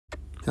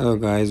Hello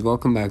guys,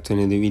 welcome back to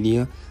another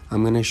video.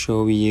 I'm gonna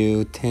show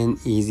you 10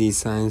 easy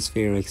science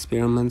fair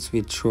experiments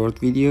with short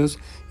videos.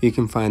 You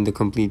can find the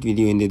complete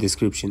video in the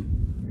description.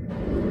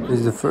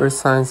 This is the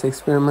first science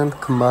experiment,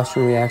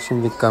 combustion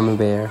reaction with gummy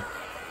bear.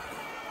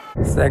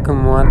 The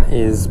second one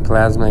is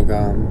plasma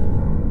gum.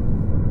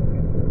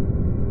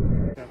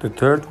 The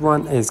third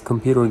one is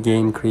computer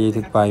game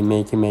created by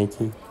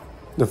Makey.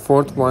 The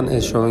fourth one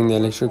is showing the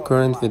electric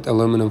current with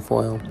aluminum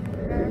foil.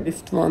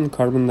 Fifth one,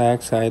 carbon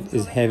dioxide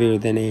is heavier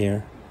than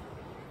air.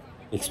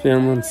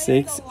 Experiment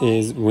 6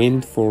 is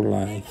wind for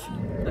life.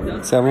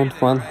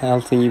 Seventh one,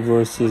 healthy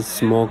versus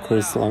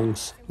smoker's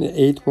lungs. The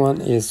eighth one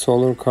is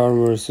solar car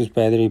versus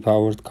battery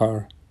powered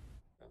car.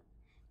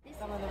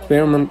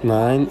 Experiment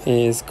 9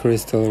 is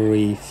crystal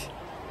reef,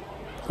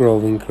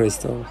 growing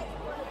crystal.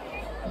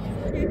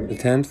 The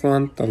 10th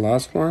one, the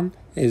last one,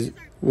 is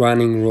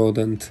running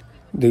rodent.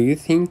 Do you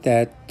think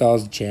that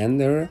does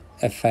gender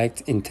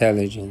affect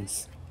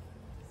intelligence?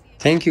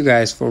 Thank you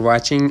guys for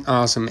watching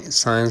awesome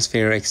science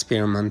fair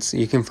experiments.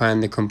 You can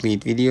find the complete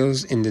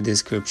videos in the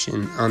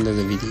description under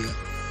the video.